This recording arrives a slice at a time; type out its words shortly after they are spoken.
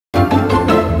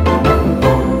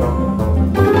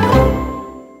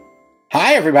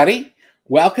Hi, everybody.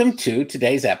 Welcome to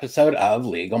today's episode of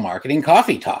Legal Marketing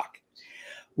Coffee Talk.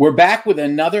 We're back with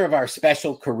another of our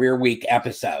special Career Week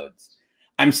episodes.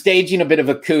 I'm staging a bit of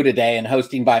a coup today and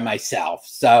hosting by myself.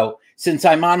 So since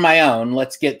I'm on my own,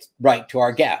 let's get right to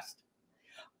our guest.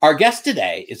 Our guest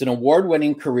today is an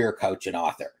award-winning career coach and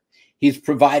author. He's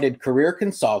provided career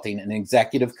consulting and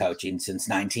executive coaching since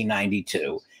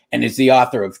 1992 and is the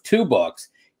author of 2 books,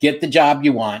 Get the Job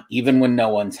You Want Even When No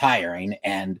One's Hiring,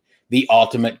 and The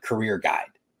Ultimate Career Guide.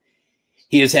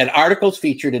 He has had articles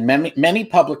featured in many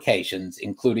publications,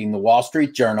 including the Wall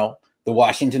Street Journal, the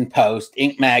Washington Post,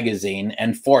 Inc. magazine,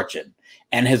 and Fortune,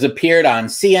 and has appeared on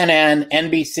CNN,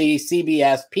 NBC,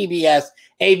 CBS, PBS,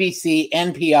 ABC,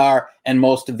 NPR, and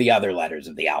most of the other letters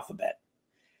of the alphabet.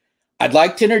 I'd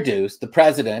like to introduce the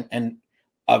president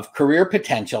of Career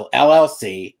Potential,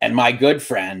 LLC, and my good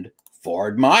friend,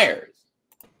 Ford Myers.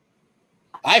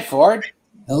 Hi, Ford.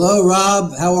 Hello,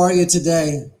 Rob. How are you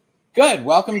today? Good.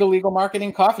 Welcome to Legal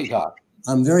Marketing Coffee Talk.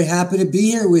 I'm very happy to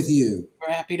be here with you.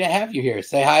 We're happy to have you here.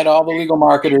 Say hi to all the legal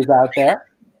marketers out there.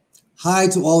 Hi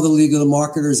to all the legal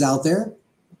marketers out there.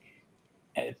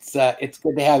 It's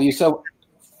good to have you. So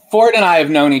Ford and I have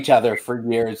known each other for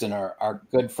years and are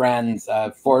good friends.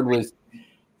 Ford was,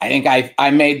 I think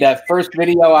I made that first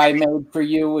video I made for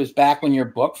you was back when your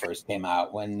book first came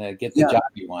out, when Get the Job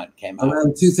You Want came out.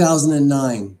 Around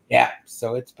 2009. Yeah,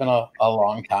 so it's been a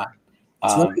long time.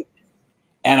 Right.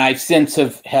 And I since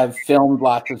have filmed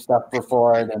lots of stuff for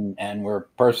Ford, and we're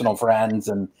personal friends.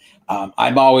 And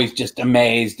I'm always just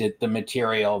amazed at the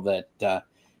material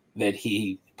that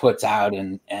he puts out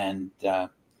and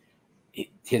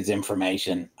his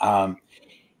information.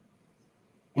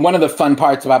 One of the fun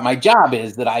parts about my job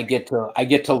is that I get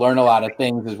to learn a lot of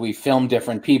things as we film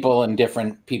different people and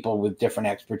different people with different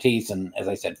expertise. And as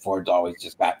I said, Ford's always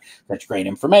just got such great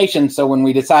information. So when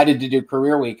we decided to do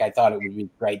Career Week, I thought it would be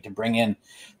great to bring in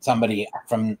somebody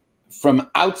from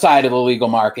outside of the legal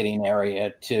marketing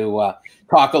area to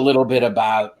talk a little bit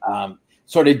about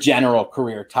sort of general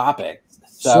career topics.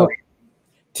 So Sure.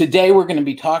 Today we're going to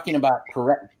be talking about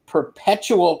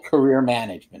perpetual career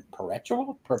management.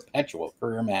 Perpetual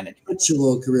career management.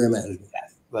 Perpetual career management.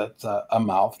 Yes, that's a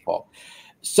mouthful.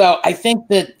 So I think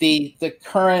that the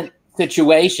current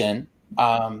situation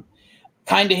kind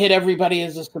of hit everybody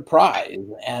as a surprise.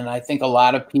 And I think a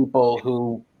lot of people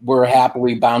who were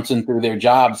happily bouncing through their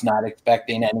jobs, not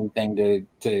expecting anything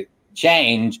to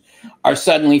change, are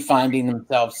suddenly finding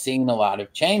themselves seeing a lot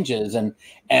of changes.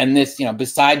 And this,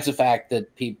 besides the fact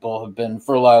that people have been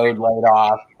furloughed, laid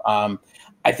off,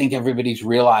 I think everybody's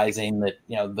realizing that,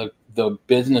 the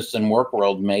business and work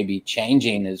world may be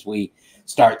changing as we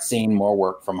start seeing more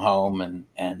work from home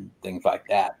and things like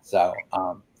that. So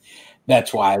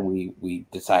that's why we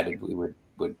decided we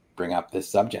would bring up this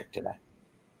subject today.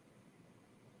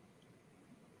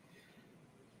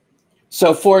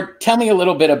 So Ford, tell me a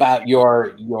little bit about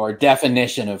your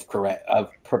definition of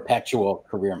perpetual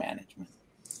career management.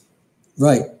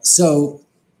 Right. So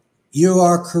you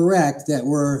are correct that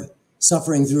we're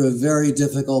suffering through a very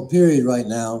difficult period right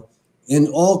now in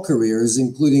all careers,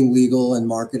 including legal and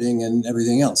marketing and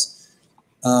everything else.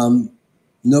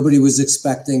 Nobody was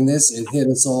expecting this. It hit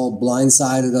us all,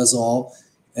 blindsided us all,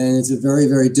 and it's a very,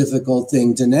 very difficult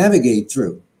thing to navigate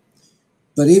through.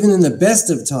 But even in the best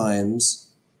of times,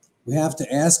 we have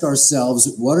to ask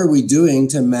ourselves, what are we doing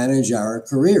to manage our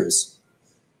careers?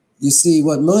 You see,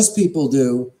 what most people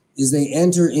do is they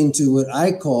enter into what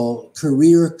I call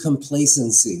career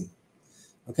complacency.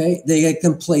 Okay? They get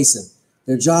complacent.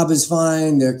 Their job is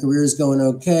fine. Their career is going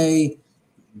okay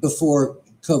before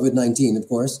COVID-19, of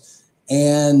course.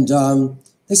 And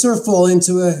they sort of fall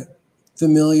into a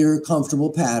familiar,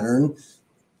 comfortable pattern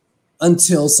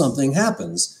until something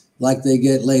happens. Like they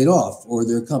get laid off, or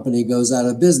their company goes out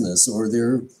of business, or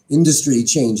their industry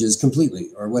changes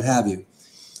completely, or what have you.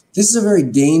 This is a very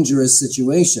dangerous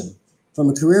situation. From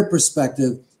a career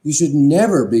perspective, you should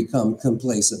never become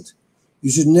complacent.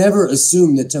 You should never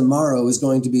assume that tomorrow is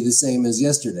going to be the same as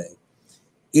yesterday.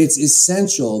 It's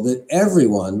essential that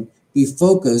everyone be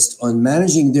focused on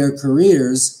managing their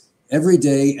careers every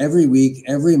day, every week,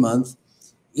 every month.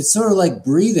 It's sort of like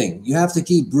breathing. You have to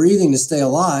keep breathing to stay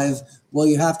alive. Well,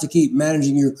 you have to keep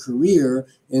managing your career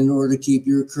in order to keep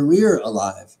your career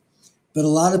alive. But a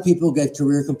lot of people get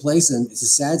career complacent. It's a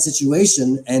sad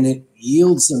situation, and it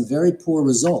yields some very poor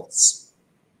results.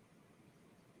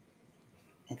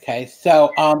 Okay,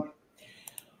 so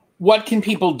what can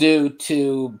people do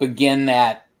to begin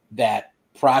that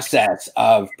process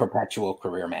of perpetual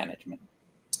career management?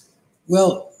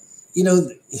 Well,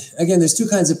 again, there's 2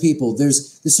 kinds of people.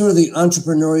 There's sort of the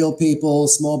entrepreneurial people,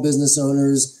 small business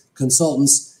owners,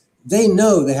 consultants. they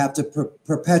know they have to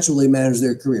perpetually manage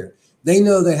their career. They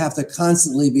know they have to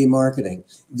constantly be marketing.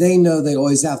 They know they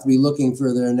always have to be looking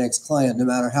for their next client, no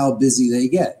matter how busy they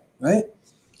get, right?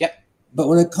 Yep. But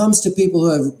when it comes to people who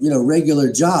have,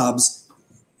 regular jobs,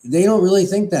 they don't really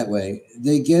think that way.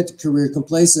 They get career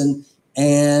complacent,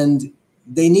 and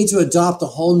they need to adopt a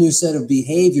whole new set of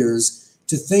behaviors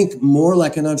to think more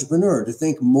like an entrepreneur, to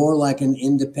think more like an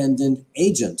independent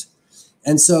agent.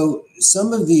 And so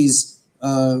some of these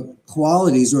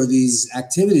qualities or these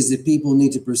activities that people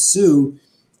need to pursue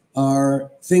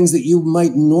are things that you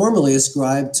might normally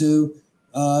ascribe to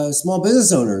small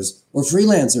business owners or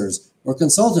freelancers or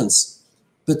consultants.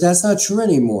 But that's not true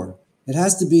anymore. It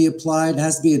has to be applied, it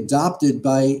has to be adopted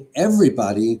by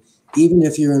everybody, even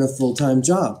if you're in a full-time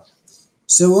job.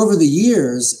 So over the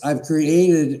years, I've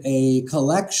created a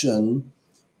collection.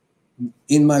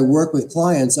 In my work with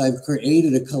clients, I've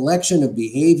created a collection of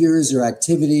behaviors or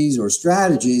activities or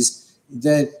strategies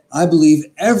that I believe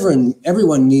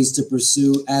everyone needs to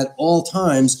pursue at all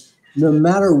times, no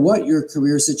matter what your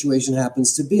career situation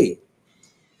happens to be.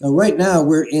 Now, right now,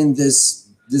 we're in this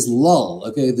lull,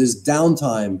 okay, this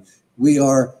downtime. We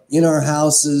are in our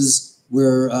houses.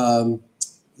 We're,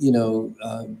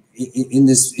 in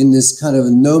this kind of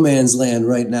no man's land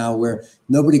right now, where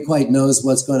nobody quite knows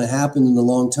what's going to happen in the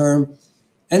long term.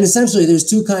 And essentially, there's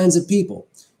two kinds of people.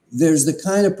 There's the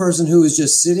kind of person who is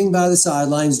just sitting by the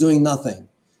sidelines doing nothing.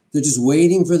 They're just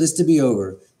waiting for this to be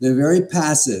over. They're very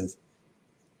passive.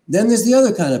 Then there's the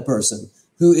other kind of person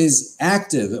who is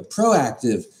active,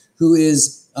 proactive, who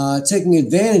is taking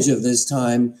advantage of this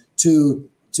time to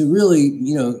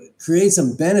really, create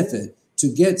some benefit, to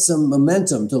get some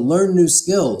momentum, to learn new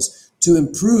skills, to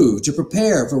improve, to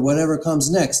prepare for whatever comes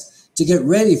next, to get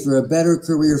ready for a better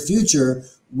career future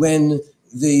when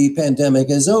the pandemic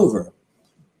is over.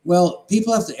 Well,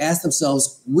 people have to ask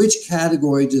themselves, which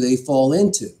category do they fall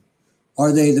into?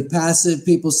 Are they the passive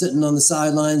people sitting on the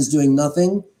sidelines doing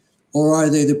nothing? Or are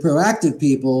they the proactive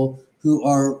people who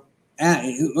are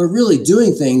really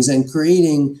doing things and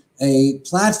creating a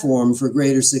platform for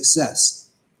greater success?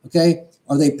 Okay?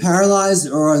 Are they paralyzed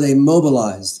or are they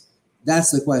mobilized?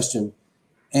 That's the question.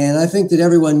 And I think that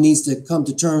everyone needs to come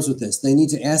to terms with this. They need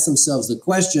to ask themselves the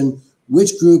question,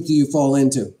 which group do you fall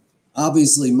into?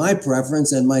 Obviously, my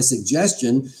preference and my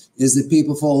suggestion is that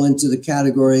people fall into the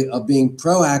category of being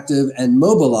proactive and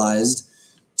mobilized,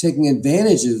 taking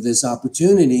advantage of this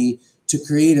opportunity to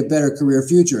create a better career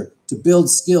future, to build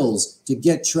skills, to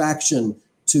get traction,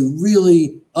 to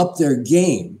really up their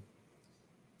game.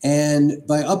 And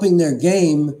by upping their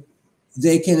game,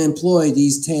 they can employ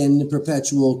these 10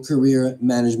 perpetual career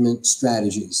management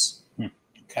strategies.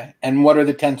 Okay. And what are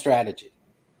the 10 strategies?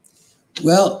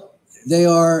 Well, they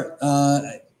are,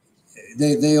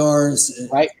 they are.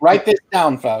 Write this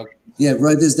down, folks. Yeah,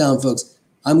 write this down, folks.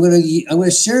 I'm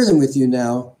gonna share them with you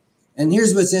now. And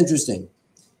here's what's interesting.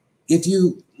 If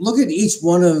you look at each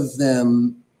one of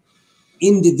them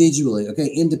individually, okay,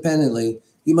 independently,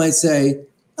 you might say,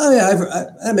 oh yeah,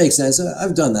 that makes sense.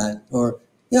 I've done that. Or,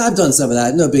 yeah, I've done some of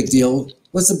that. No big deal.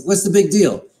 What's the big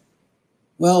deal?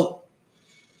 Well,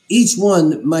 each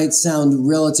one might sound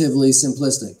relatively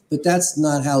simplistic, but that's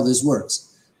not how this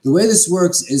works. The way this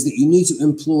works is that you need to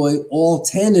employ all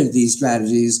 10 of these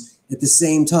strategies at the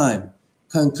same time,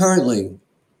 concurrently,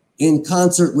 in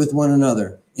concert with one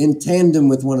another, in tandem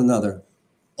with one another,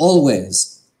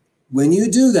 always. When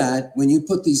you do that, when you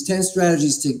put these 10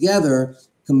 strategies together,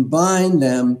 combine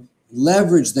them,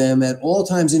 leverage them at all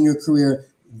times in your career,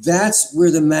 that's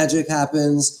where the magic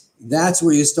happens. That's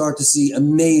where you start to see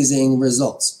amazing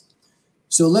results.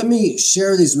 So let me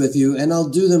share these with you, and I'll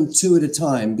do them two at a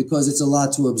time because it's a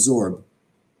lot to absorb.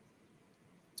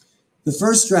 The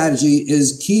first strategy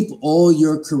is keep all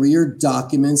your career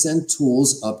documents and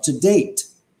tools up to date.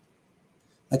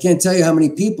 I can't tell you how many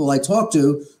people I talk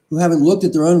to who haven't looked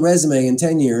at their own resume in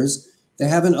 10 years. They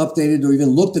haven't updated or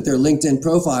even looked at their LinkedIn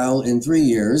profile in 3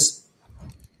 years.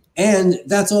 And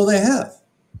that's all they have.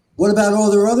 What about all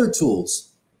their other tools?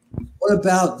 What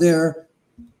about their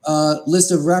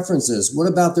list of references? What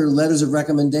about their letters of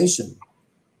recommendation?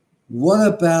 What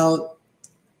about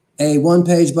a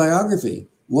one-page biography?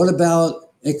 What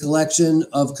about a collection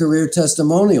of career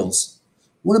testimonials?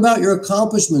 What about your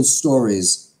accomplishment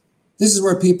stories? This is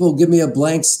where people give me a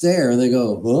blank stare and they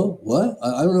go, huh, what?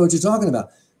 I don't know what you're talking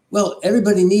about. Well,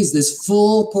 everybody needs this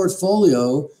full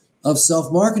portfolio of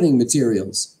self-marketing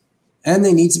materials, and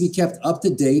they need to be kept up to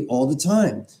date all the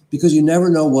time because you never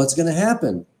know what's going to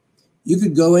happen. You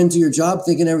could go into your job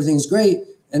thinking everything's great,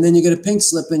 and then you get a pink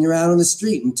slip and you're out on the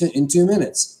street in 2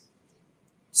 minutes.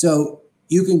 So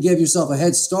you can give yourself a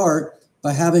head start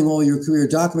by having all your career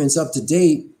documents up to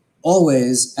date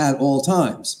always, at all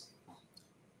times.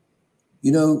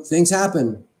 You know, things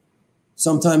happen.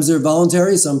 Sometimes they're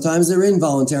voluntary, sometimes they're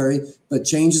involuntary, but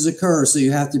changes occur, so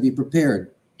you have to be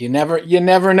prepared. You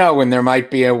never know when there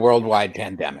might be a worldwide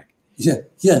pandemic. Yeah,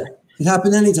 it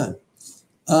happened anytime.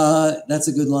 That's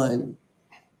a good line.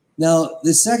 Now,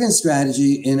 the second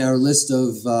strategy in our list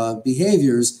of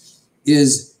behaviors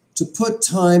is to put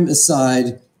time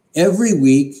aside every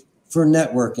week for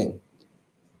networking.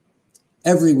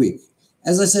 Every week.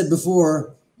 As I said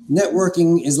before,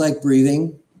 networking is like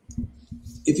breathing.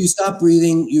 If you stop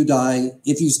breathing, you die.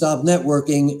 If you stop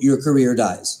networking, your career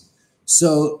dies.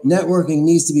 So networking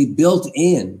needs to be built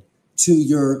in to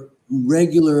your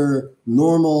regular,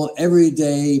 normal,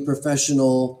 everyday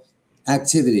professional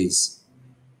activities.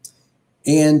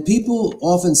 And people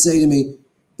often say to me,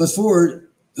 but Ford,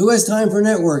 who has time for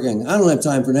networking? I don't have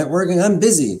time for networking. I'm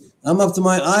busy. I'm up to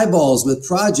my eyeballs with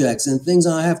projects and things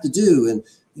I have to do. And,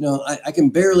 you know, I can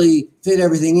barely fit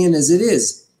everything in as it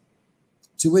is.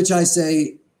 To which I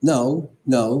say, no.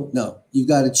 You've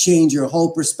got to change your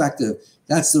whole perspective.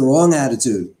 That's the wrong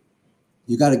attitude.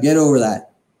 You got to get over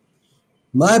that.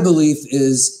 My belief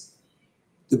is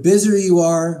the busier you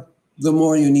are, the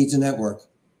more you need to network.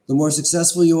 The more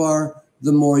successful you are,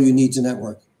 the more you need to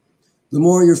network. The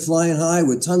more you're flying high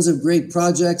with tons of great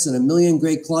projects and a million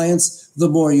great clients, the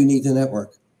more you need to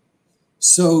network.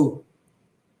 So,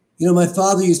 you know, my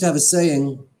father used to have a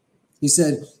saying. He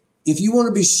said, if you want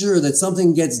to be sure that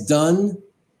something gets done,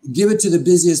 give it to the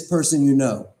busiest person you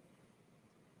know.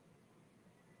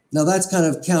 Now, that's kind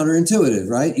of counterintuitive,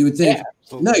 right? You would think,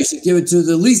 no, you should give it to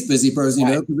the least busy person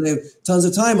you know, because they have tons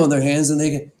of time on their hands and they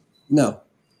can. No,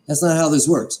 that's not how this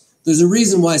works. There's a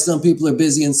reason why some people are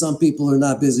busy and some people are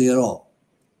not busy at all.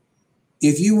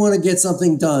 If you want to get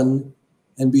something done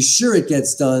and be sure it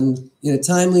gets done in a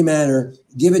timely manner,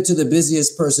 give it to the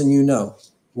busiest person you know.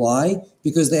 Why?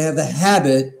 Because they have the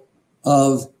habit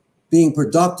of being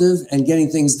productive and getting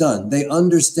things done. They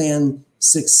understand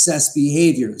success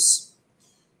behaviors.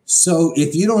 So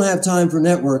if you don't have time for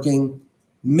networking,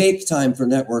 make time for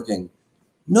networking.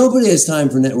 Nobody has time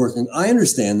for networking. I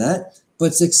understand that.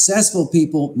 But successful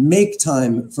people make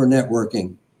time for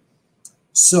networking.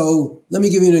 So let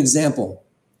me give you an example.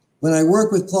 When I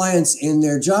work with clients in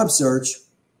their job search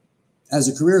as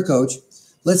a career coach,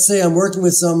 let's say I'm working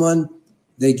with someone,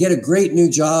 they get a great new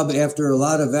job after a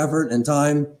lot of effort and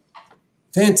time.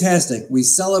 Fantastic. We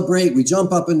celebrate, we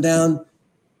jump up and down,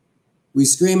 we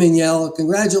scream and yell,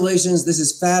 congratulations, this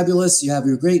is fabulous. You have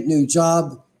your great new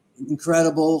job,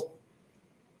 incredible.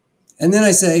 And then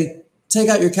I say, take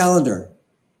out your calendar.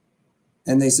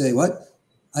 And they say, what?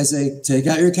 I say, take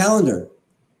out your calendar.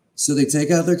 So they take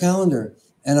out their calendar.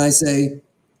 And I say,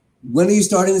 when are you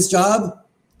starting this job?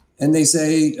 And they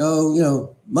say, oh, you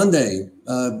know, Monday,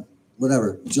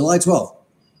 July 12th.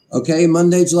 Okay,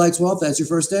 Monday, July 12th, that's your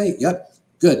first day? Yep,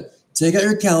 good. Take out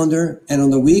your calendar. And on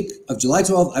the week of July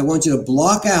 12th, I want you to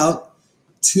block out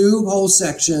 2 whole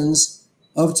sections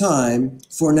of time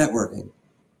for networking.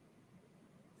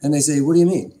 And they say, what do you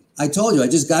mean? I told you, I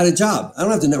just got a job. I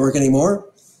don't have to network anymore.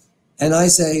 And I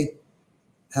say,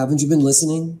 haven't you been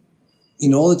listening?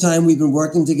 In all the time we've been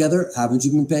working together, haven't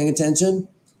you been paying attention?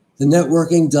 The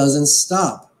networking doesn't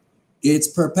stop. It's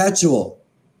perpetual.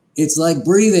 It's like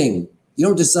breathing. You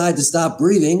don't decide to stop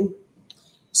breathing.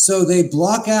 So they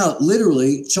block out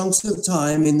literally chunks of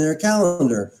time in their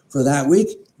calendar for that week,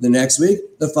 the next week,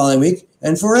 the following week,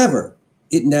 and forever.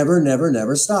 It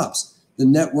never stops. The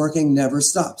networking never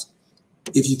stops.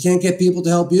 If you can't get people to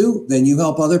help you, then you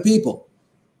help other people.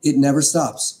 It never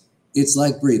stops. It's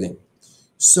like breathing.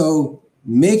 So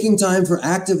making time for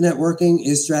active networking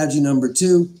is strategy number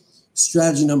 2.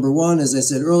 Strategy number 1, as I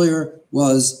said earlier,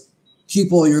 was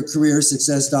keep all your career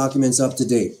success documents up to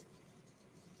date.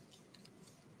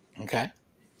 Okay.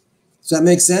 Does that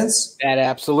make sense? That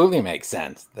absolutely makes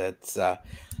sense. That's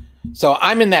so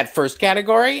I'm in that first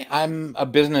category. I'm a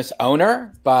business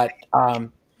owner, but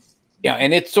yeah,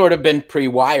 and it's sort of been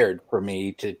pre-wired for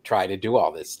me to try to do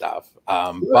all this stuff.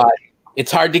 But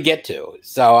it's hard to get to.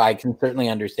 So I can certainly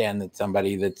understand that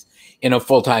somebody that's in a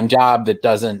full-time job that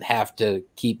doesn't have to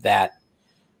keep that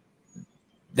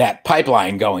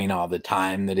pipeline going all the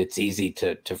time, that it's easy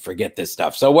to forget this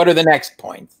stuff. So what are the next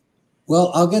points?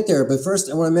 Well, I'll get there. But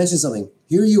first, I want to mention something.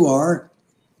 Here you are,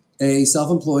 a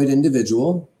self-employed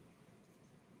individual,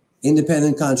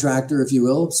 independent contractor, if you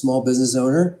will, small business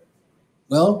owner.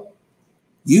 Well,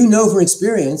 you know from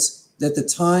experience that the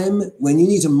time when you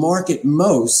need to market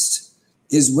most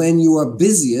is when you are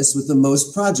busiest with the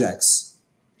most projects.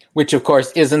 Which, of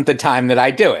course, isn't the time that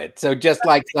I do it. So just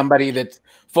like somebody that's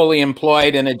fully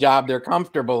employed in a job they're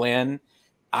comfortable in,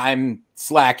 I'm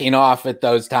slacking off at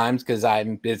those times because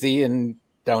I'm busy and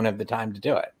don't have the time to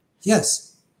do it.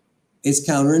 Yes, it's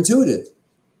counterintuitive.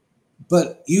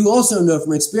 But you also know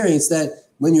from experience that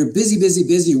when you're busy,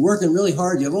 you're working really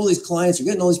hard, you have all these clients, you're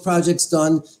getting all these projects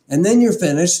done, and then you're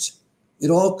finished, it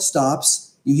all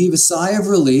stops, you heave a sigh of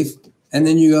relief, and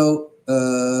then you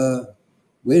go,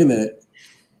 wait a minute,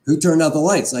 who turned out the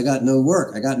lights? I got no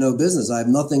work, I got no business, I have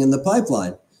nothing in the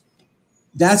pipeline.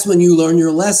 That's when you learn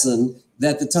your lesson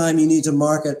that the time you need to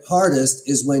market hardest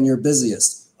is when you're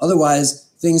busiest. Otherwise,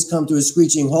 things come to a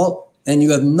screeching halt and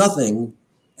you have nothing,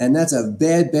 and that's a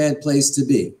bad, bad place to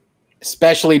be.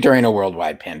 Especially during a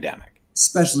worldwide pandemic.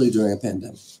 Especially during a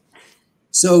pandemic.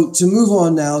 So to move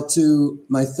on now to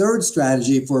my third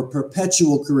strategy for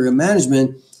perpetual career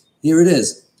management, here it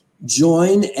is.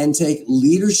 Join and take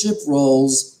leadership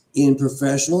roles in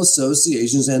professional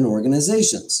associations and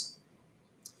organizations.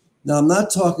 Now, I'm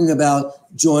not talking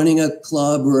about joining a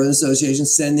club or an association,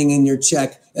 sending in your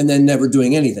check, and then never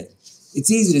doing anything.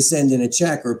 It's easy to send in a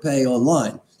check or pay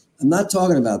online. I'm not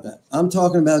talking about that. I'm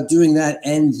talking about doing that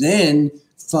and then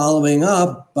following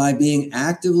up by being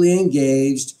actively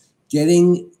engaged,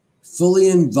 getting fully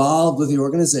involved with the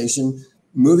organization,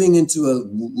 moving into a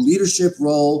leadership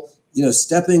role,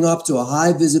 stepping up to a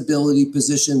high visibility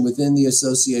position within the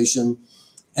association,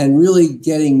 and really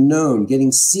getting known,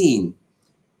 getting seen,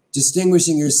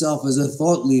 distinguishing yourself as a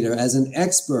thought leader, as an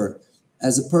expert,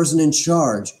 as a person in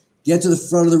charge. Get to the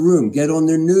front of the room, get on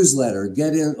their newsletter,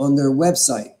 get in on their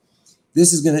website.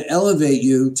 This is going to elevate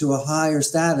you to a higher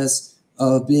status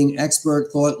of being expert,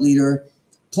 thought leader.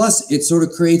 Plus, it sort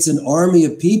of creates an army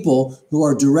of people who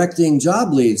are directing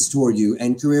job leads toward you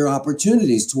and career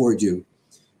opportunities toward you.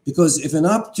 Because if an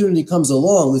opportunity comes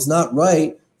along that's not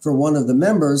right for one of the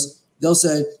members, they'll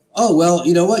say, oh, well,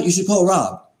 you know what? You should call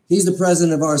Rob. He's the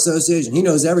president of our association. He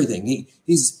knows everything.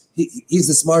 He's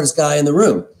the smartest guy in the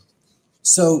room.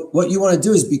 So what you want to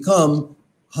do is become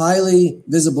highly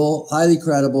visible, highly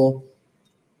credible,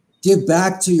 give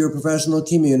back to your professional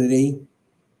community,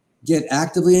 get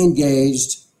actively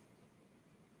engaged,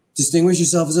 distinguish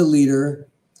yourself as a leader.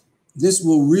 This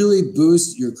will really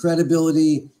boost your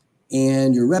credibility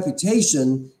and your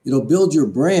reputation. It'll build your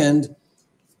brand.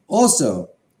 Also,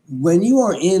 when you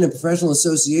are in a professional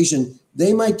association,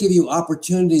 they might give you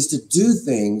opportunities to do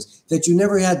things that you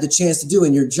never had the chance to do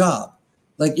in your job.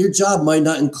 Like your job might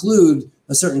not include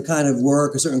a certain kind of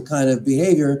work, a certain kind of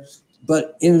behavior,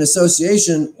 but in an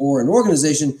association or an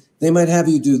organization, they might have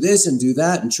you do this and do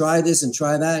that and try this and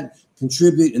try that,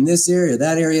 contribute in this area,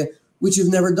 that area, which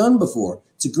you've never done before.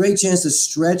 It's a great chance to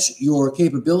stretch your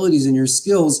capabilities and your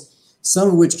skills, some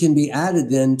of which can be added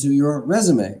then to your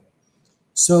resume.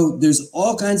 So there's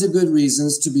all kinds of good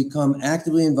reasons to become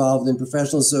actively involved in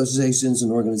professional associations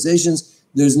and organizations.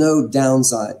 There's no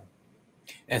downside.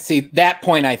 And see, that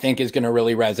point, I think, is going to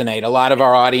really resonate. A lot of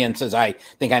our audience, as I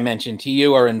think I mentioned to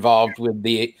you, are involved with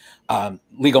the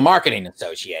Legal Marketing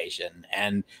Association,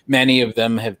 and many of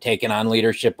them have taken on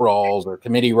leadership roles or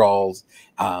committee roles,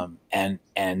 and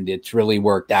it's really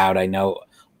worked out. I know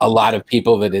a lot of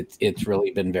people that it's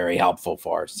really been very helpful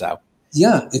for. So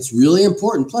yeah, it's really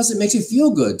important. Plus, it makes you feel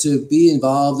good to be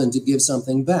involved and to give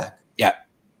something back. Yeah.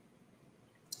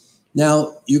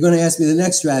 Now, you're going to ask me the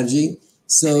next strategy.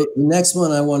 So the next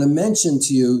one I want to mention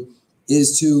to you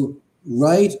is to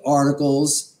write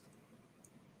articles,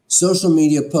 social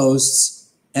media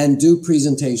posts, and do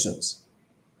presentations.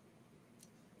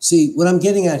 See, what I'm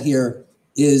getting at here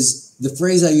is the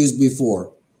phrase I used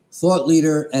before, thought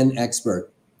leader and expert.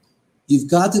 You've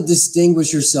got to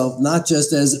distinguish yourself not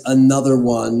just as another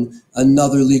one,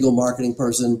 another legal marketing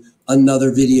person,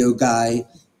 another video guy.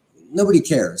 Nobody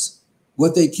cares.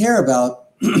 What they care about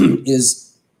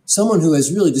is someone who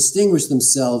has really distinguished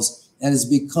themselves and has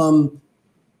become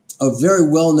a very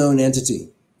well-known entity,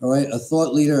 all right? A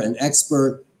thought leader, an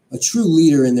expert, a true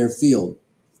leader in their field.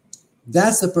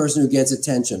 That's the person who gets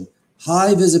attention.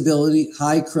 High visibility,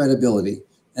 high credibility.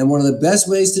 And one of the best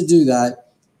ways to do that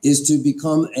is to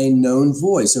become a known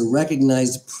voice, a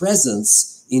recognized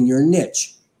presence in your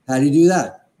niche. How do you do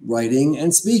that? Writing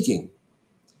and speaking.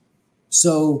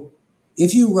 So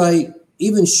if you write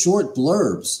even short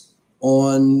blurbs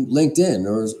on LinkedIn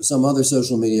or some other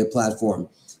social media platform,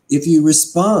 if you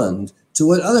respond to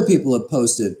what other people have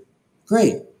posted,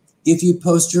 great. If you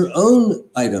post your own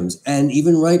items and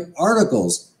even write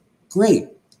articles, great.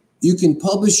 You can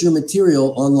publish your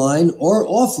material online or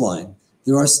offline.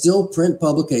 There are still print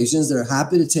publications that are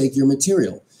happy to take your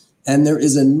material. And there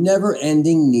is a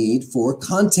never-ending need for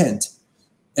content.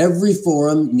 Every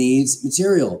forum needs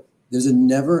material. There's a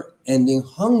never-ending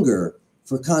hunger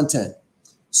for content.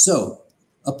 So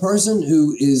a person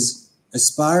who is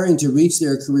aspiring to reach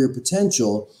their career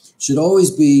potential should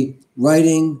always be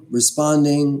writing,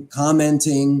 responding,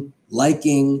 commenting,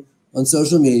 liking on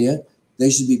social media. They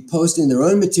should be posting their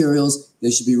own materials. They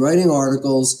should be writing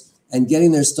articles and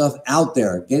getting their stuff out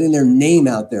there, getting their name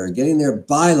out there, getting their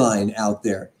byline out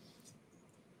there.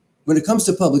 When it comes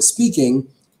to public speaking,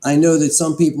 I know that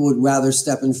some people would rather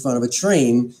step in front of a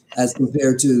train as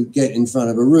compared to get in front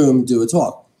of a room, do a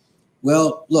talk.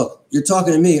 Well, look, you're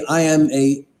talking to me. I am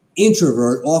an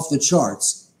introvert off the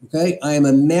charts, okay? I am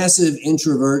a massive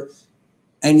introvert,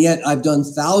 and yet I've done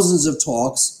thousands of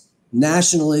talks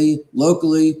nationally,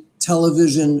 locally,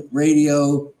 television,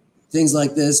 radio, things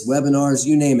like this, webinars,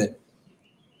 you name it.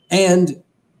 And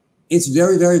it's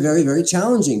very, very, very, very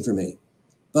challenging for me.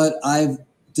 But I've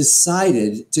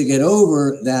decided to get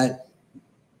over that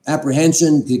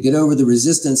apprehension, to get over the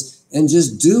resistance, and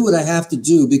just do what I have to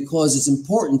do because it's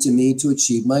important to me to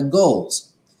achieve my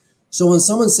goals. So when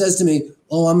someone says to me,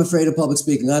 oh, I'm afraid of public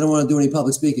speaking, I don't want to do any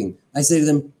public speaking, I say to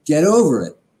them, get over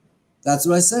it. That's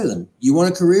what I say to them. You want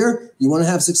a career? You want to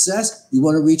have success? You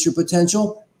want to reach your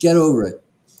potential? Get over it.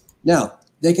 Now,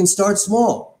 they can start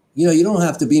small. You know, you don't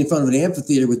have to be in front of an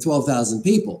amphitheater with 12,000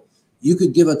 people. You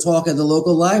could give a talk at the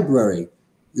local library,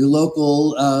 your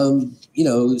local,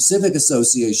 civic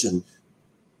association.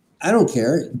 I don't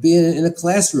care. Be in a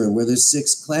classroom where there's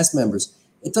 6 class members.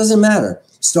 It doesn't matter.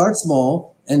 Start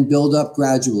small and build up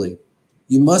gradually.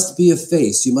 You must be a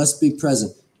face. You must be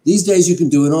present. These days, you can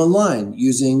do it online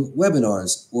using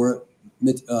webinars or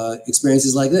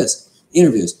experiences like this,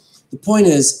 interviews. The point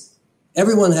is,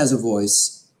 everyone has a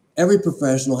voice. Every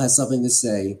professional has something to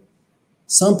say.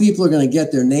 Some people are going to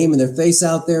get their name and their face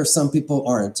out there. Some people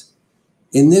aren't.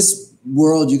 In this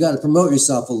world, you got to promote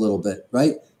yourself a little bit,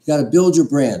 right? You got to build your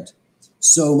brand.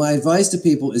 So my advice to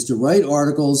people is to write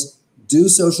articles, do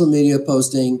social media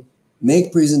posting,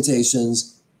 make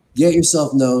presentations, get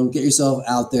yourself known, get yourself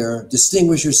out there,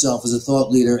 distinguish yourself as a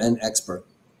thought leader and expert.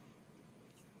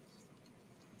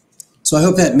 So I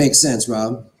hope that makes sense,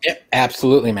 Rob. It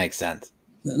absolutely makes sense.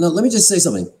 Now, let me just say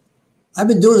something. I've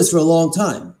been doing this for a long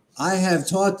time. I have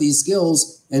taught these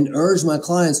skills and urged my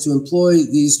clients to employ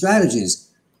these strategies.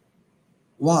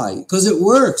 Why? Because it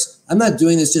works. I'm not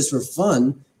doing this just for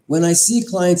fun. When I see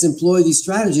clients employ these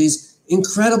strategies,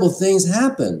 incredible things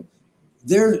happen.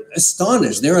 They're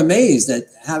astonished. They're amazed at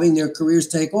having their careers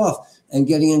take off and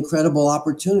getting incredible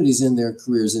opportunities in their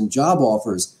careers and job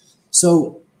offers.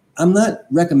 So I'm not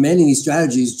recommending these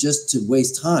strategies just to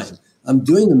waste time. I'm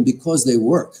doing them because they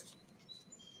work.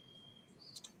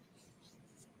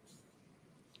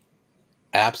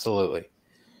 Absolutely.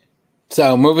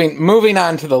 So moving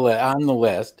on to the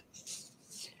list.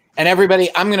 And everybody,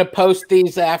 I'm going to post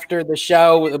these after the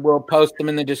show. We'll post them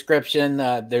in the description.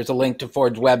 There's a link to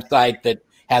Ford's website that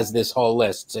has this whole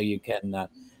list, so you can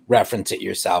reference it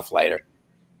yourself later.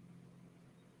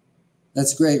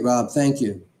 That's great, Rob. Thank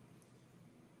you.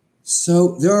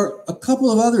 So there are a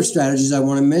couple of other strategies I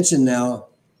want to mention now.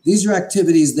 These are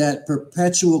activities that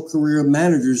perpetual career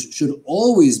managers should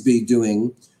always be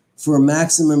doing for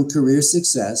maximum career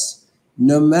success,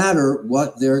 no matter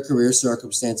what their career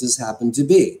circumstances happen to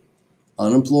be.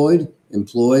 Unemployed,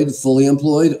 employed, fully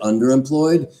employed,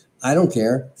 underemployed, I don't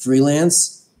care.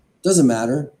 Freelance, doesn't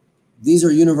matter. These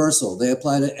are universal. They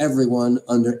apply to everyone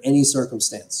under any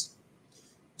circumstance.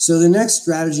 So the next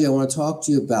strategy I want to talk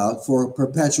to you about for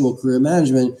perpetual career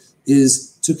management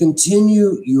is to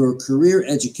continue your career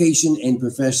education and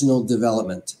professional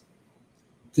development.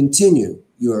 Continue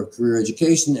your career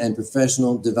education and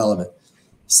professional development.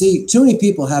 See, too many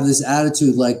people have this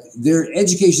attitude like their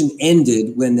education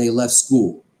ended when they left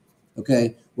school,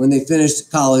 okay? When they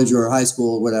finished college or high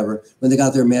school or whatever, when they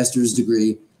got their master's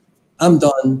degree. I'm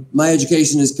done. My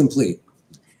education is complete.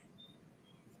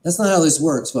 That's not how this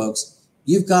works, folks.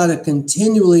 You've got to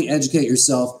continually educate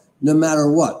yourself no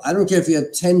matter what. I don't care if you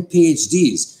have 10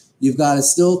 PhDs. You've got to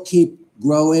still keep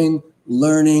growing,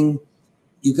 learning.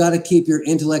 You've got to keep your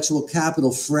intellectual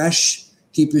capital fresh,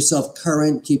 keep yourself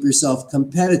current, keep yourself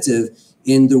competitive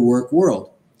in the work world.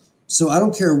 So I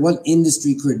don't care what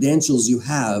industry credentials you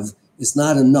have, it's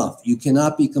not enough. You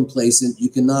cannot be complacent. You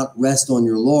cannot rest on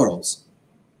your laurels.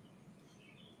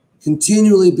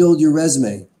 Continually build your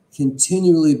resume.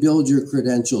 Continually build your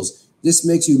credentials. This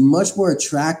makes you much more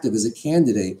attractive as a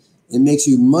candidate. It makes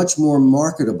you much more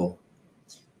marketable.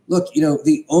 Look,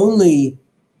 the only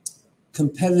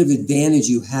competitive advantage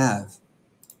you have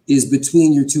is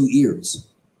between your 2 ears.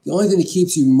 The only thing that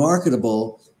keeps you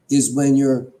marketable is when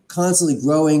you're constantly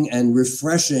growing and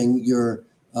refreshing your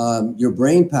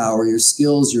brain power, your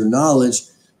skills, your knowledge.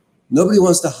 Nobody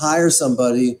wants to hire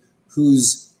somebody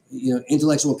whose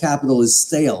intellectual capital is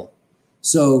stale.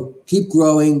 So keep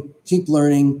growing, keep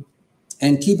learning,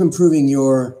 and keep improving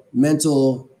your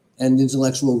mental and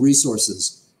intellectual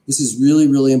resources. This is really,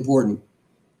 really important.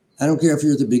 I don't care if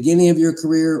you're at the beginning of your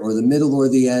career or the middle or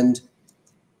the end.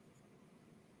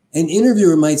 An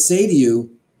interviewer might say to you,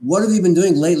 what have you been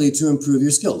doing lately to improve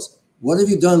your skills? What have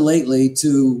you done lately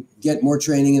to get more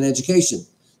training and education?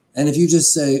 And if you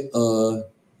just say,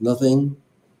 nothing,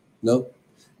 nope,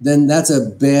 then that's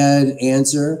a bad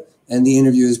answer and the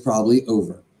interview is probably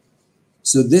over.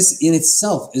 So this in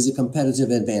itself is a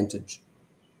competitive advantage.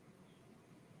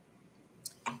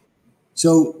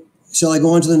 So shall I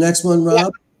go on to the next one, Rob? Yeah.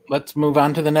 Let's move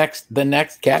on to the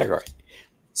next category.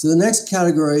 So the next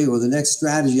category or the next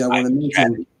strategy I want to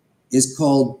mention is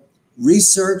called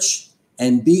research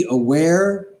and be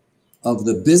aware of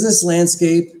the business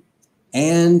landscape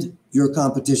and your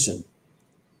competition.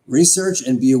 Research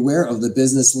and be aware of the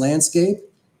business landscape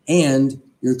and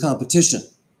your competition.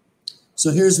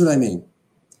 So here's what I mean.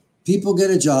 People get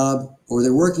a job or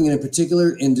they're working in a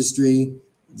particular industry.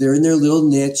 They're in their little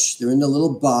niche. They're in their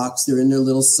little box. They're in their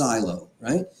little silo,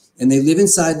 right? And they live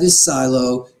inside this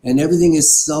silo and everything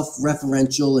is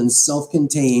self-referential and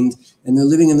self-contained and they're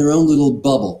living in their own little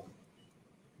bubble.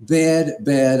 Bad,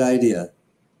 bad idea.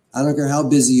 I don't care how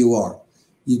busy you are.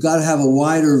 You've got to have a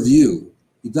wider view.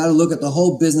 You've got to look at the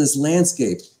whole business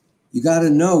landscape. You got to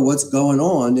know what's going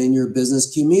on in your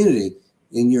business community,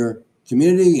 in your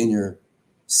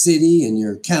city, in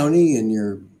your county, in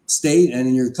your state, and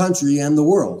in your country and the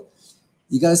world.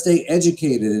 You got to stay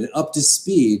educated and up to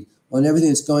speed on everything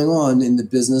that's going on in the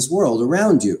business world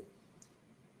around you.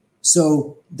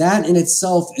 So that in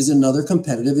itself is another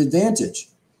competitive advantage.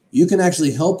 You can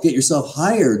actually help get yourself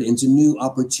hired into new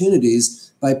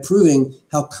opportunities by proving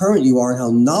how current you are and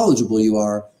how knowledgeable you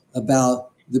are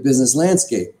about the business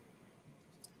landscape.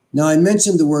 Now, I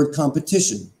mentioned the word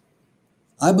competition.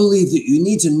 I believe that you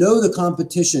need to know the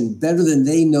competition better than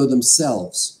they know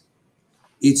themselves.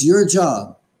 It's your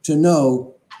job to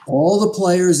know all the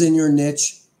players in your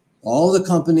niche, all the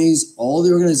companies, all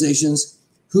the organizations.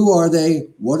 Who are they?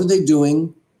 What are they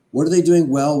doing? What are they doing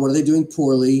well? What are they doing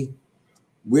poorly?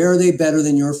 Where are they better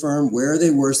than your firm? Where are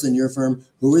they worse than your firm?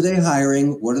 Who are they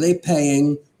hiring? What are they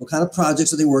paying? What kind of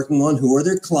projects are they working on? Who are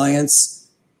their clients?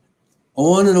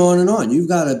 On and on and on. You've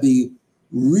got to be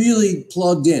really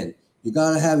plugged in. You've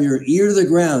got to have your ear to the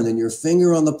ground and your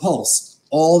finger on the pulse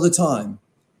all the time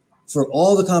for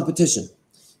all the competition.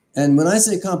 And when I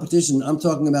say competition, I'm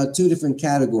talking about two different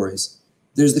categories.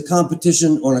 There's the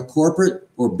competition on a corporate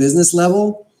or business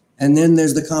level, and then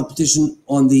there's the competition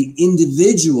on the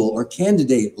individual or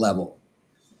candidate level.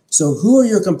 So who are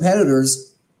your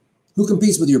competitors? Who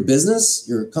competes with your business,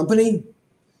 your company?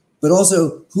 But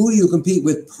also, who do you compete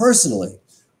with personally?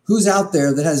 Who's out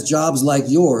there that has jobs like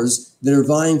yours that are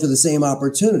vying for the same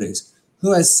opportunities?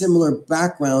 Who has similar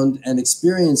background and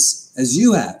experience as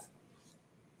you have?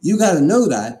 You got to know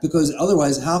that, because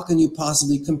otherwise, how can you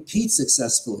possibly compete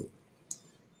successfully?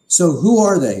 So who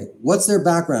are they? What's their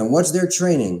background? What's their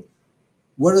training?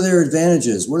 What are their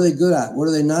advantages? What are they good at? What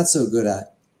are they not so good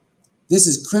at? This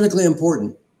is critically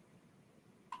important.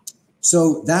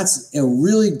 So that's a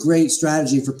really great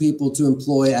strategy for people to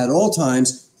employ at all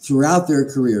times throughout their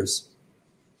careers.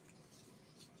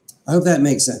 I hope that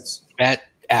makes sense. That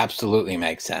absolutely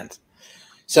makes sense.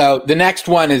 So the next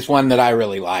one is one that I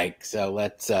really like. So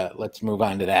let's move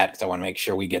on to that, because I want to make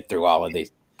sure we get through all of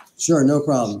these. Sure, no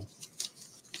problem.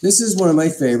 This is one of my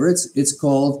favorites. It's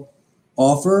called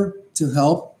offer to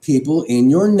help people in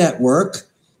your network,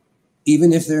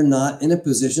 even if they're not in a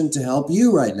position to help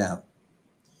you right now.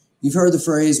 You've heard the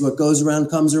phrase, what goes around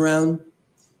comes around.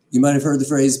 You might have heard the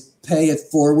phrase, pay it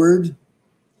forward.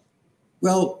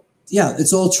 Well, yeah,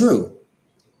 it's all true.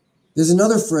 There's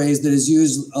another phrase that is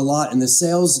used a lot in the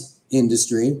sales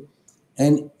industry,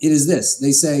 and it is this.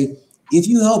 They say, if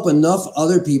you help enough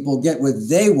other people get what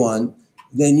they want,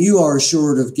 then you are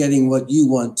assured of getting what you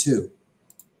want too.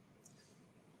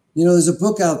 You know, there's a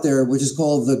book out there which is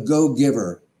called The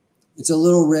Go-Giver. It's a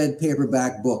little red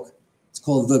paperback book. It's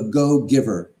called The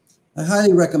Go-Giver. I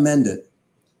highly recommend it.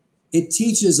 It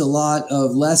teaches a lot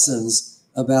of lessons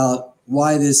about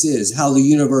why this is, how the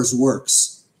universe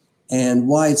works, and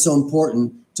why it's so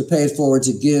important to pay it forward,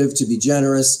 to give, to be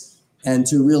generous, and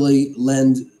to really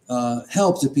lend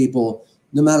help to people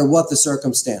no matter what the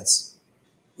circumstance.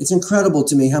 It's incredible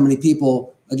to me how many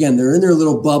people, again, they're in their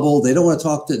little bubble. They don't want to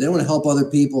talk to, they don't want to help other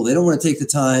people. They don't want to take the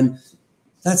time.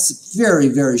 That's very,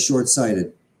 very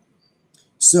short-sighted.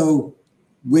 So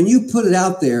when you put it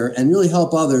out there and really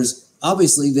help others,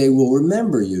 obviously they will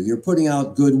remember you. You're putting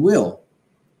out goodwill.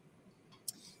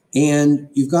 And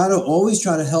you've got to always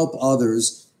try to help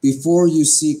others before you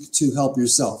seek to help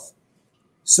yourself.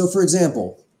 So for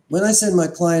example, when I send my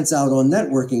clients out on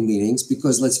networking meetings,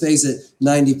 because let's face it,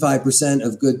 95%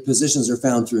 of good positions are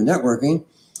found through networking.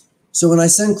 So when I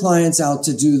send clients out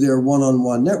to do their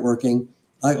one-on-one networking,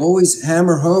 I always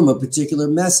hammer home a particular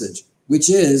message, which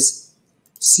is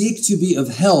seek to be of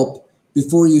help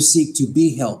before you seek to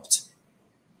be helped.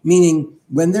 Meaning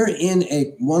when they're in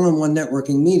a one-on-one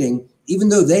networking meeting, even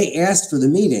though they asked for the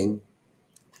meeting,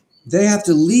 they have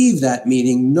to leave that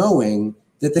meeting knowing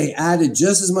that they added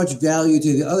just as much value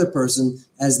to the other person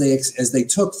as they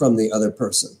took from the other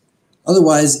person.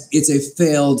 Otherwise, it's a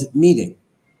failed meeting.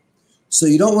 So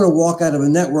you don't want to walk out of a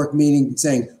network meeting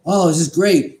saying, oh, this is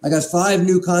great. I got 5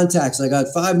 new contacts. I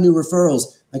got 5 new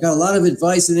referrals. I got a lot of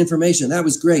advice and information. That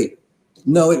was great.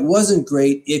 No, it wasn't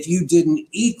great if you didn't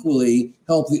equally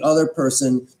help the other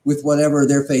person with whatever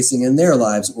they're facing in their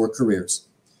lives or careers.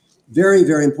 Very,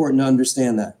 very important to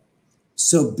understand that.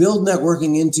 So build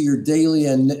networking into your daily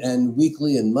and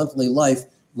weekly and monthly life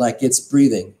like it's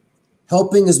breathing.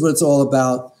 Helping is what it's all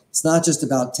about. It's not just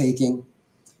about taking.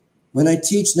 When I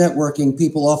teach networking,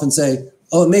 people often say,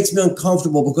 oh, it makes me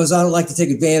uncomfortable because I don't like to take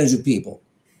advantage of people.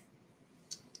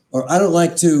 Or I don't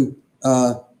like to,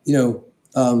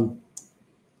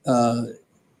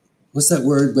 what's that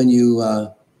word when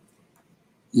you're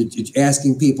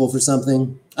asking people for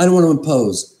something? I don't want to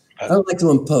impose. I don't like to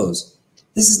impose.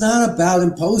 This is not about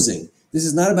imposing. This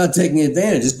is not about taking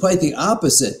advantage. It's quite the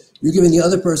opposite. You're giving the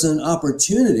other person an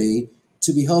opportunity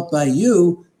to be helped by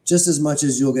you just as much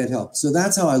as you'll get help. So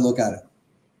that's how I look at it.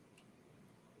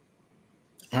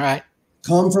 All right.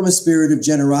 Come from a spirit of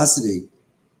generosity.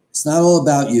 It's not all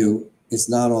about you. It's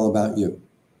not all about you.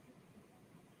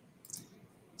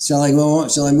 Shall I go on?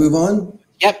 Shall I move on?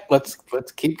 Yep. Let's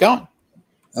keep going.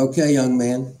 Okay, young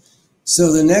man.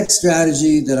 So the next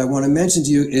strategy that I want to mention to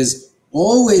you is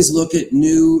always look at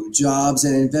new jobs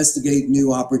and investigate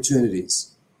new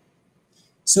opportunities.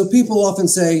 So people often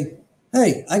say,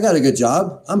 hey, I got a good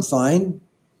job. I'm fine.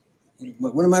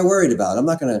 What am I worried about? I'm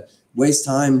not going to waste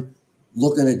time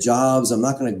looking at jobs. I'm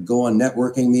not going to go on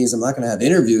networking meetings. I'm not going to have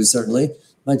interviews, certainly.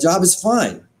 My job is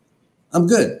fine. I'm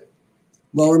good.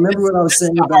 Well, remember what I was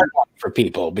saying about for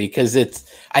people, because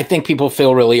I think people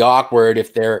feel really awkward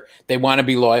if they want to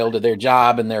be loyal to their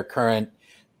job and their current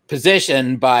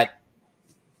position, but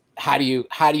how do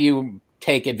you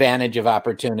take advantage of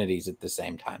opportunities at the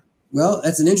same time? Well,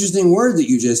 that's an interesting word that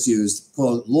you just used,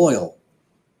 called loyal.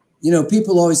 You know,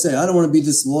 people always say, I don't want to be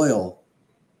disloyal.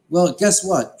 Well, guess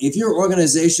what? If your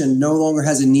organization no longer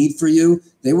has a need for you,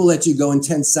 they will let you go in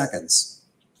 10 seconds.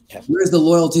 Yeah. Where's the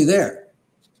loyalty there?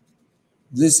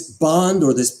 This bond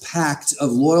or this pact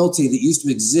of loyalty that used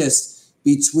to exist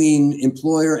between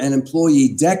employer and employee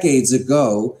decades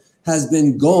ago has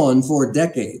been gone for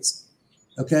decades.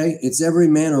 Okay? It's every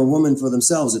man or woman for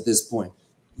themselves at this point.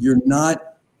 You're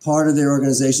not part of their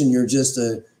organization. You're just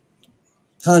a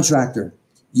contractor.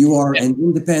 You are an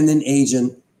independent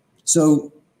agent.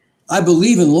 So I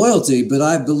believe in loyalty, but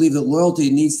I believe that loyalty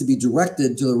needs to be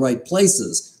directed to the right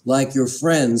places, like your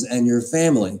friends and your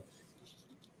family.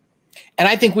 And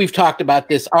I think we've talked about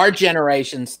this. Our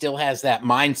generation still has that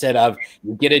mindset of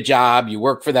you get a job, you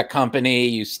work for the company,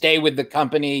 you stay with the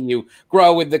company, you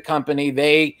grow with the company.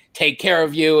 They take care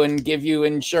of you and give you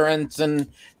insurance and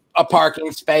a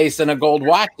parking space and a gold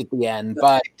watch at the end.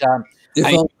 But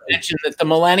I mentioned that the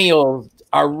millennials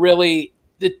are really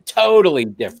totally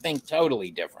different, think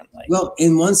totally differently. Well,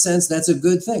 in one sense, that's a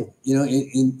good thing. You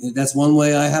know, that's one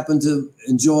way I happen to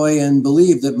enjoy and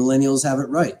believe that millennials have it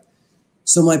right.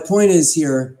 So my point is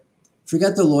here,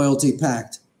 forget the loyalty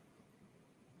pact.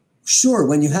 Sure,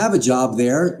 when you have a job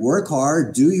there, work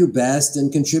hard, do your best,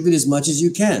 and contribute as much as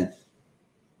you can.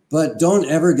 But don't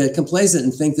ever get complacent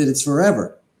and think that it's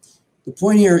forever. The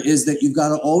point here is that you've got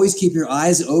to always keep your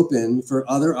eyes open for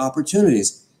other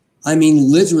opportunities. I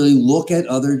mean, literally look at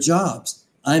other jobs.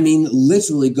 I mean,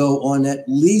 literally go on at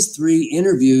least 3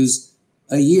 interviews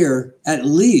a year, at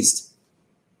least,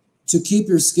 to keep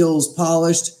your skills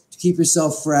polished, keep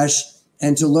yourself fresh,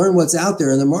 and to learn what's out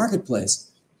there in the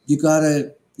marketplace. You got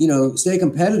to, stay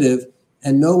competitive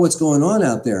and know what's going on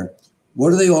out there.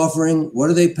 What are they offering?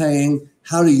 What are they paying?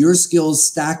 How do your skills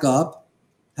stack up?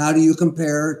 How do you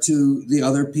compare to the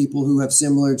other people who have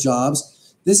similar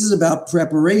jobs? This is about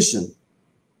preparation.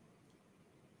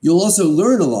 You'll also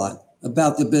learn a lot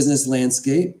about the business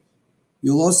landscape.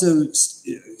 You'll also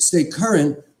stay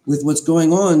current with what's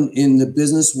going on in the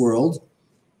business world.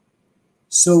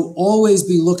 So always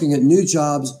be looking at new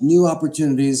jobs, new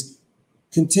opportunities,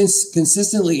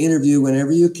 consistently interview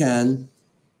whenever you can.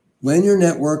 When you're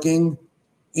networking,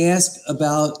 ask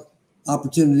about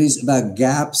opportunities, about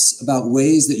gaps, about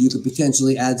ways that you could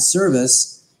potentially add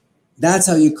service. That's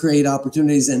how you create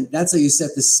opportunities, and that's how you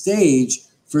set the stage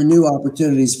for new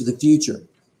opportunities for the future.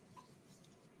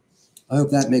 I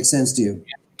hope that makes sense to you.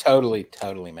 Yeah, totally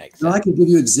makes sense. Now, I could give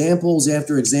you examples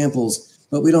after examples,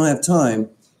 but we don't have time.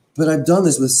 But I've done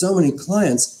this with so many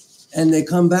clients, and they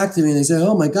come back to me and they say,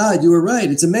 oh my God, you were right.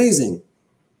 It's amazing.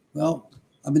 Well,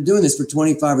 I've been doing this for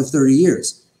 25 or 30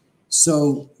 years.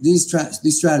 So these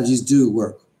strategies do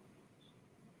work.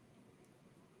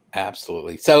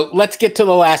 Absolutely. So let's get to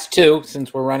the last two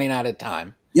since we're running out of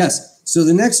time. Yes. So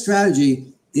the next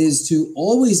strategy is to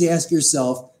always ask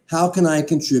yourself, how can I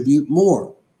contribute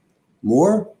more?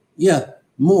 More? Yeah,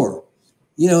 more.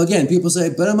 You know, again, people say,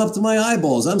 but I'm up to my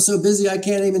eyeballs. I'm so busy, I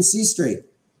can't even see straight.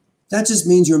 That just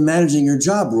means you're managing your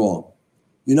job wrong.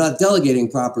 You're not delegating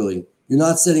properly. You're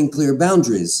not setting clear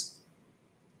boundaries.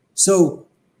 So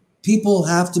people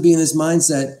have to be in this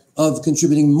mindset of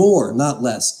contributing more, not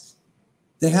less.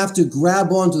 They have to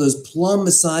grab onto those plum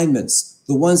assignments,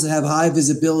 the ones that have high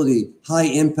visibility, high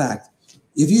impact.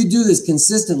 If you do this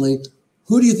consistently,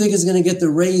 who do you think is going to get the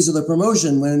raise or the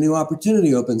promotion when a new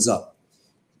opportunity opens up?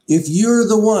 If you're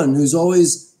the one who's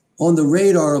always on the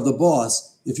radar of the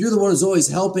boss, if you're the one who's always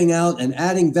helping out and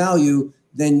adding value,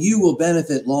 then you will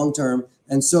benefit long-term,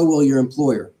 and so will your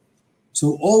employer.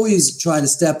 So always try to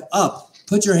step up,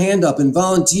 put your hand up and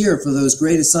volunteer for those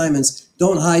great assignments.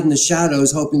 Don't hide in the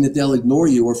shadows hoping that they'll ignore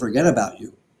you or forget about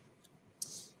you.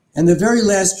 And the very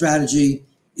last strategy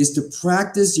is to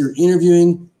practice your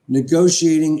interviewing,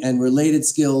 negotiating, and related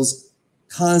skills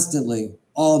constantly,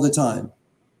 all the time.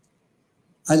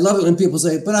 I love it when people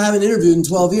say, but I haven't interviewed in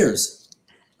 12 years.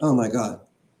 Oh my God.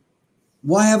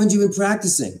 Why haven't you been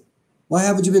practicing? Why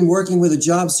haven't you been working with a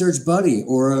job search buddy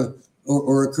or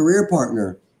a career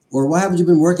partner? Or why haven't you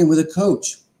been working with a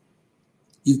coach?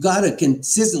 You've got to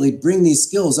consistently bring these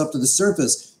skills up to the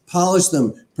surface, polish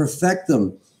them, perfect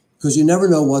them, because you never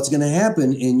know what's going to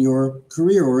happen in your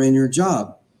career or in your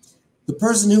job. The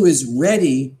person who is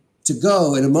ready to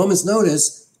go at a moment's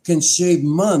notice can shave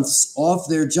months off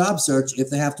their job search if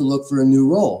they have to look for a new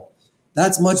role.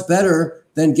 That's much better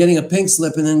than getting a pink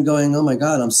slip and then going, oh my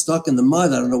God, I'm stuck in the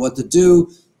mud. I don't know what to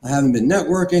do. I haven't been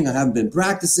networking. I haven't been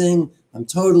practicing. I'm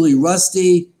totally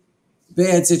rusty.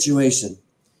 Bad situation.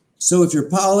 So if you're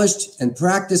polished and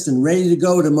practiced and ready to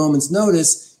go at a moment's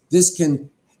notice, this can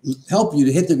help you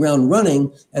to hit the ground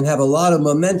running and have a lot of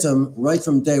momentum right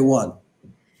from day one.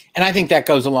 And I think that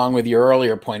goes along with your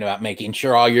earlier point about making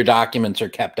sure all your documents are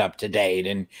kept up to date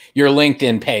and your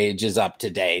LinkedIn page is up to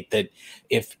date. That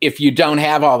if you don't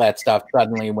have all that stuff,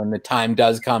 suddenly when the time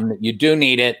does come that you do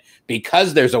need it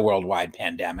because there's a worldwide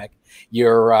pandemic,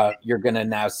 you're going to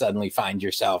now suddenly find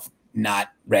yourself not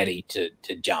ready to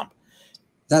jump.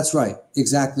 That's right.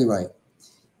 Exactly right.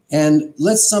 And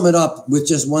let's sum it up with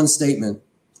just one statement.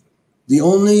 The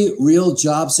only real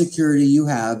job security you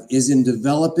have is in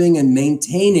developing and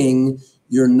maintaining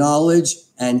your knowledge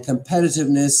and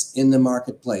competitiveness in the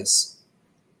marketplace.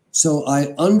 So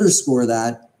I underscore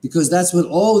that because that's what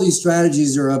all these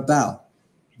strategies are about.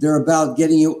 They're about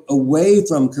getting you away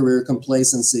from career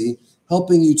complacency,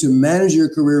 helping you to manage your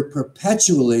career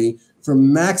perpetually for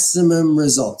maximum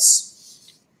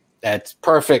results. That's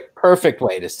perfect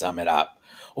way to sum it up.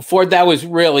 Well, Ford, that was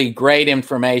really great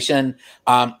information.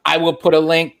 I will put a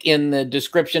link in the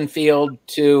description field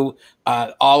to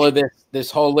all of this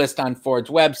whole list on Ford's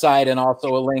website, and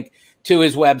also a link to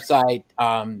his website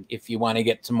if you want to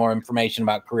get some more information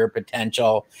about career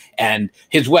potential. And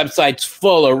his website's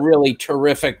full of really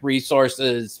terrific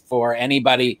resources for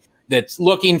anybody that's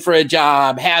looking for a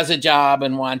job, has a job,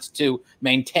 and wants to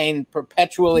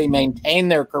perpetually maintain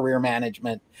their career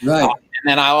management. Right. And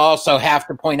then I'll also have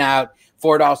to point out,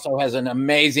 Ford also has an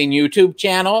amazing YouTube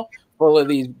channel full of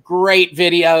these great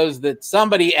videos that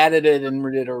somebody edited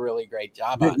and did a really great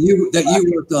job on. That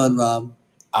you worked on, Rob.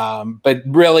 But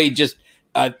really just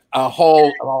a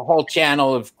whole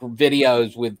channel of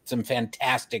videos with some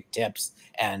fantastic tips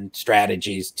and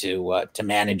strategies to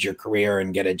manage your career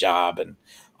and get a job and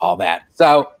all that.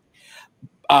 So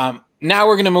now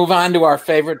we're going to move on to our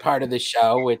favorite part of the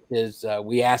show, which is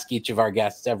we ask each of our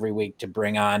guests every week to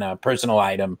bring on a personal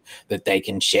item that they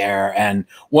can share. And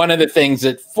one of the things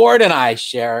that Ford and I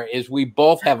share is we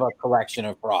both have a collection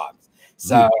of frogs.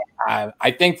 So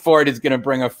I think Ford is going to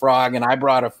bring a frog, and I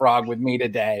brought a frog with me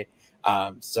today.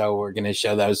 So we're going to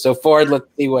show those. So Ford, let's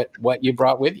see what you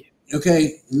brought with you.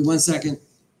 Okay, give me 1 second.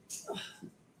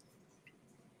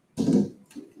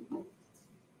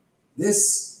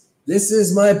 This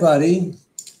is my buddy.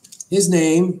 His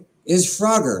name is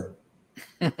Frogger.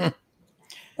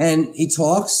 And he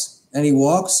talks and he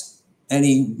walks and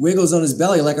he wiggles on his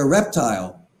belly like a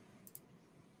reptile.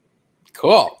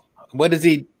 Cool. What is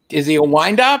he? Is he a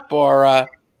wind-up or?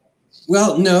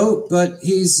 Well, no, but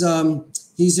he has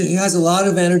a lot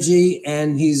of energy,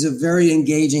 and he's a very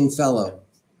engaging fellow.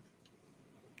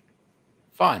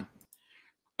 Fun.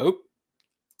 Oop.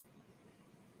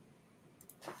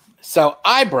 So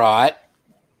I brought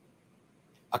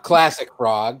a classic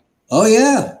frog. Oh,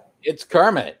 yeah. It's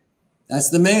Kermit. That's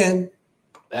the man.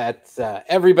 That's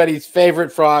everybody's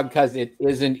favorite frog because it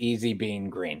isn't easy being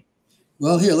green.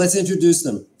 Well, here, let's introduce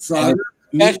them. Frog.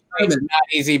 Especially not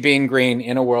easy being green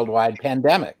in a worldwide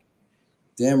pandemic.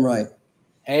 Damn right.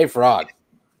 Hey, frog.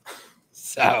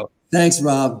 So thanks,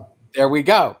 Rob. There we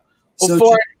go. Well,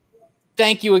 So,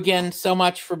 thank you again so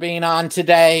much for being on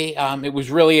today. It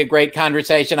was really a great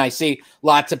conversation. I see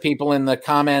lots of people in the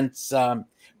comments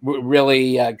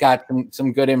really got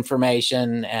some good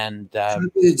information, and happy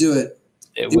to do it.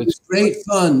 It was great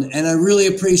fun, and I really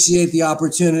appreciate the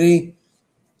opportunity.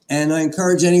 And I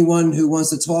encourage anyone who wants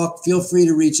to talk, feel free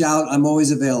to reach out. I'm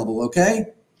always available, okay?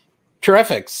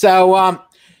 Terrific. So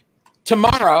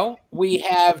tomorrow we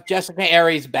have Jessica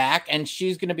Aries back, and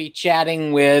she's going to be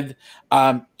chatting with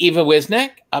Eva Wisnick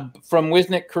from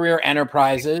Wisnick Career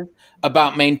Enterprises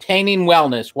about maintaining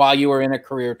wellness while you are in a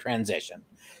career transition.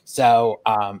 So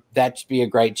that should be a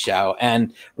great show.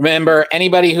 And remember,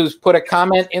 anybody who's put a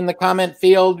comment in the comment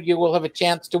field, you will have a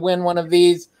chance to win one of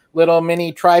these little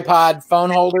mini tripod phone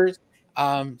holders.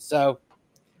 So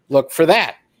look for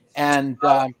that. And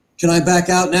can I back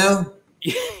out now?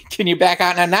 Can you back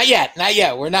out now? Not yet. Not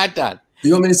yet. We're not done.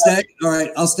 You want me to stay? All right,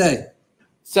 I'll stay.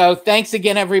 So thanks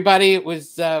again, everybody. It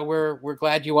was we're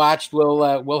glad you watched.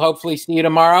 We'll hopefully see you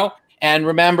tomorrow. And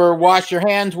remember, wash your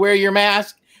hands, wear your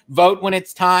mask, vote when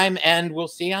it's time, and we'll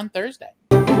see you on Thursday.